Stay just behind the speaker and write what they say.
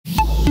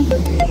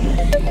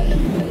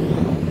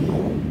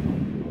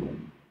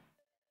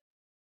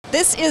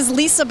This is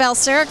Lisa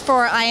Balseric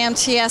for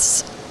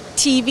IMTS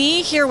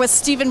TV here with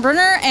Stephen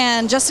Brunner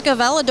and Jessica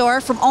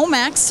Velador from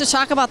OMAX to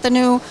talk about the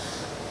new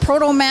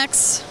Proto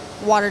Max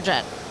Water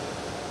Jet.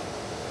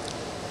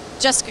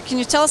 Jessica, can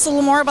you tell us a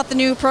little more about the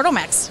new Proto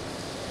Max?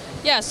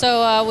 Yeah,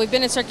 so we've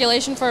been in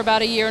circulation for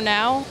about a year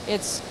now.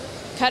 It's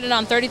cutting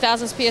on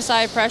 30,000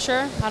 psi of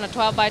pressure on a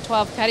 12 by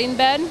 12 cutting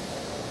bed.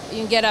 You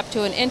can get up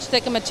to an inch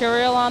thick of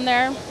material on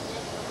there.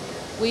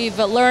 We've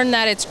learned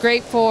that it's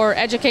great for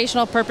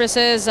educational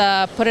purposes,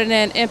 put it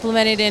in,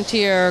 implement it into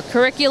your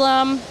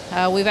curriculum.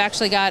 We've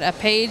actually got a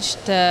page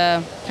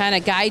to kind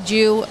of guide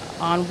you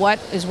on what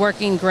is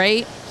working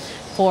great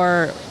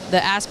for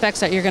the aspects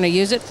that you're going to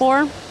use it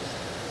for.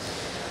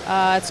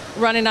 It's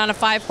running on a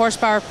 5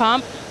 horsepower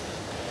pump,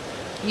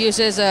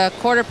 uses a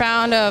 1/4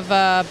 pound of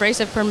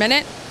abrasive per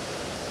minute,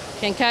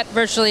 can cut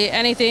virtually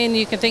anything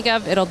you can think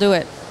of, it'll do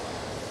it.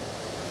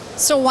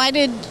 So why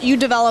did you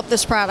develop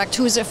this product?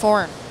 Who is it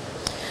for?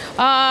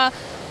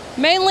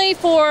 Mainly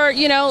for,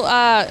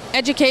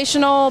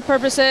 educational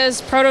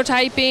purposes,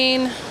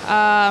 prototyping,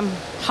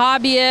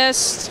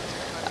 hobbyists,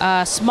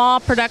 small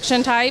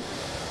production type.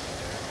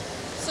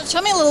 So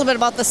tell me a little bit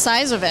about the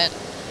size of it.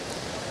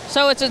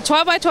 So it's a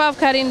 12 by 12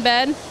 cutting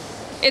bed.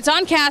 It's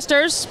on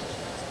casters,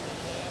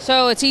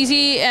 so it's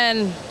easy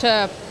and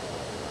to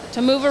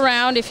move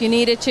around if you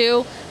needed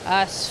to.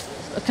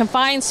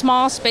 Confined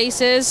small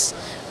spaces.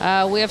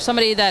 We have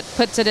somebody that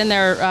puts it in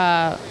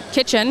their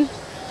kitchen,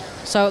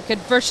 so it could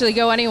virtually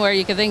go anywhere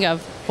you could think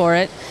of for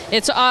it.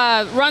 It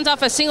runs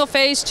off a single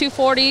phase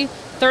 240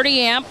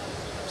 30 amp,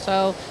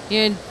 so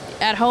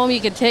at home you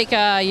could take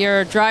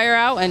your dryer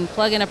out and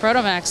plug in a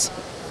Proto Max.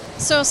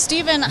 So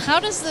Stephen, how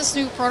does this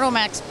new Proto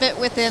Max fit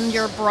within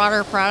your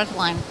broader product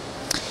line?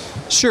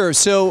 Sure.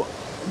 So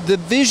the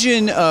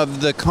vision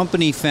of the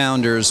company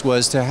founders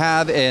was to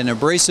have an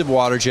abrasive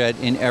water jet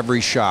in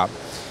every shop.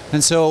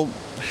 And so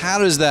how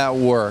does that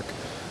work?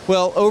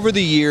 Well, over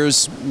the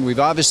years, we've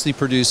obviously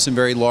produced some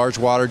very large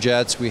water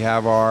jets. We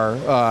have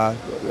our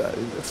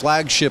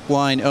flagship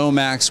line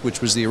OMAX, which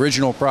was the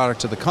original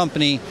product of the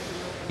company.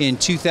 In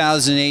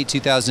 2008,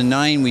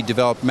 2009, we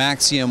developed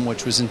Maxium,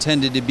 which was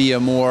intended to be a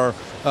more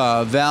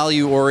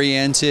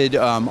value-oriented,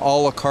 a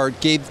la carte,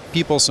 gave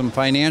people some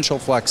financial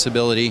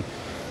flexibility.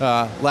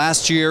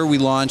 Last year, we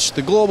launched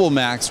the Global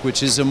Max,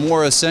 which is a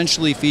more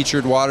essentially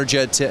featured water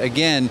jet to,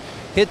 again,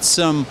 hit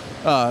some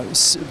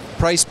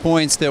price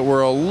points that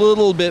were a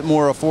little bit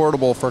more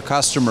affordable for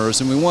customers,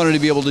 and we wanted to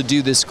be able to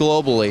do this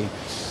globally.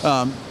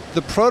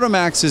 The Proto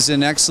Max is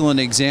an excellent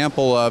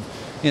example of,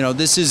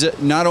 this is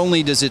not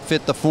only does it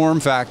fit the form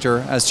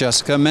factor, as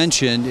Jessica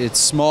mentioned, it's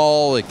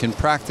small, it can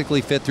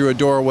practically fit through a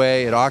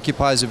doorway, it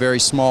occupies a very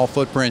small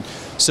footprint,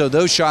 so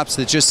those shops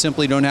that just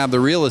simply don't have the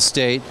real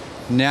estate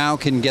now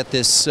can get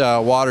this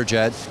water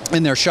jet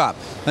in their shop.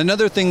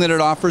 Another thing that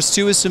it offers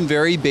too is some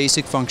very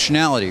basic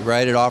functionality,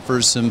 right? It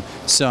offers some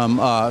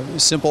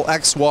simple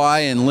X, Y,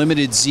 and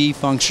limited Z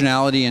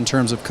functionality in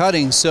terms of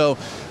cutting. So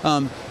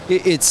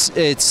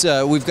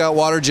we've got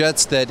water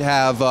jets that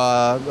have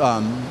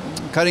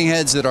cutting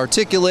heads that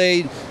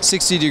articulate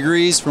 60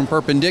 degrees from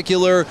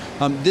perpendicular.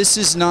 This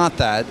is not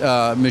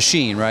that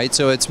machine, right?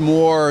 So it's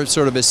more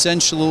sort of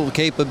essential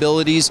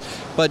capabilities,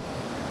 but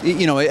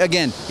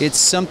again, it's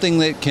something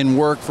that can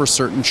work for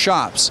certain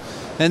shops.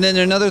 And then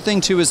another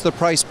thing too is the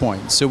price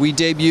point. So we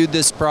debuted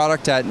this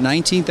product at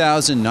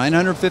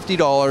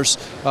 $19,950,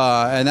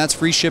 and that's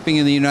free shipping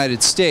in the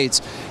United States.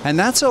 And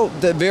that's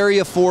very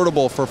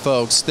affordable for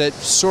folks that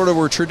sort of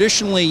were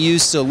traditionally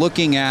used to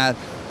looking at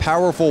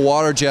powerful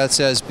water jets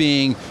as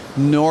being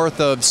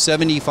north of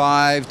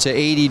 $75,000 to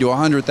 $80,000 to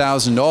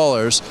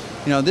 $100,000.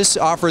 This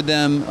offered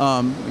them,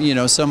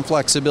 some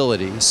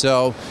flexibility.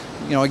 So,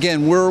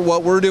 again,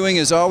 what we're doing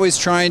is always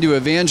trying to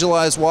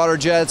evangelize water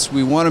jets.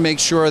 We want to make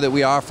sure that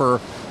we offer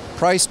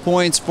price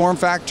points, form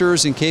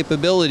factors, and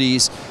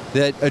capabilities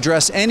that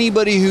address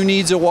anybody who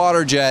needs a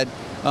water jet.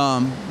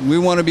 We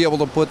want to be able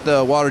to put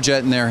the water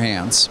jet in their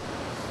hands.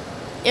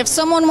 If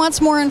someone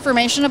wants more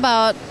information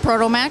about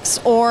Proto Max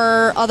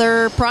or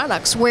other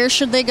products, where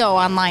should they go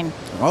online?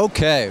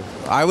 Okay,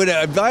 I would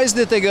advise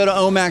that they go to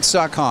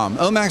OMAX.com.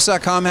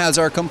 OMAX.com has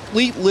our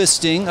complete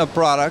listing of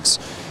products.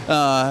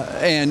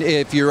 And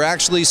if you're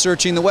actually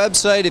searching the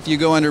website, if you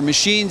go under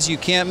machines, you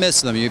can't miss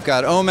them. You've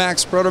got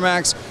OMAX, Proto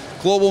Max,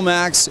 Global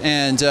Max,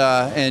 and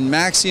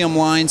Maxium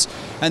lines.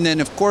 And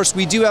then, of course,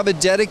 we do have a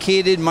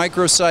dedicated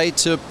microsite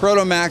to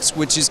Proto Max,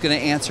 which is going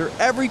to answer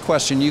every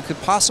question you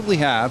could possibly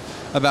have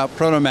about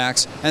Proto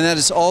Max. And that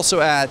is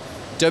also at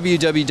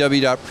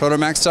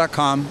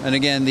www.protomax.com. And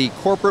again, the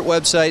corporate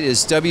website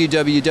is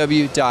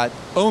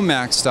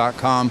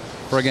www.omax.com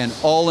for, again,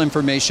 all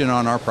information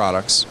on our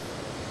products.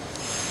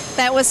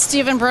 That was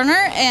Stephen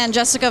Brunner and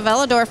Jessica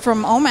Velador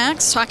from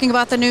OMAX talking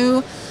about the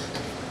new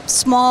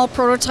small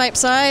prototype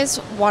size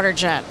water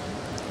jet.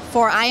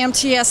 For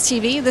IMTS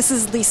TV, this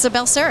is Lisa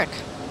Balseric.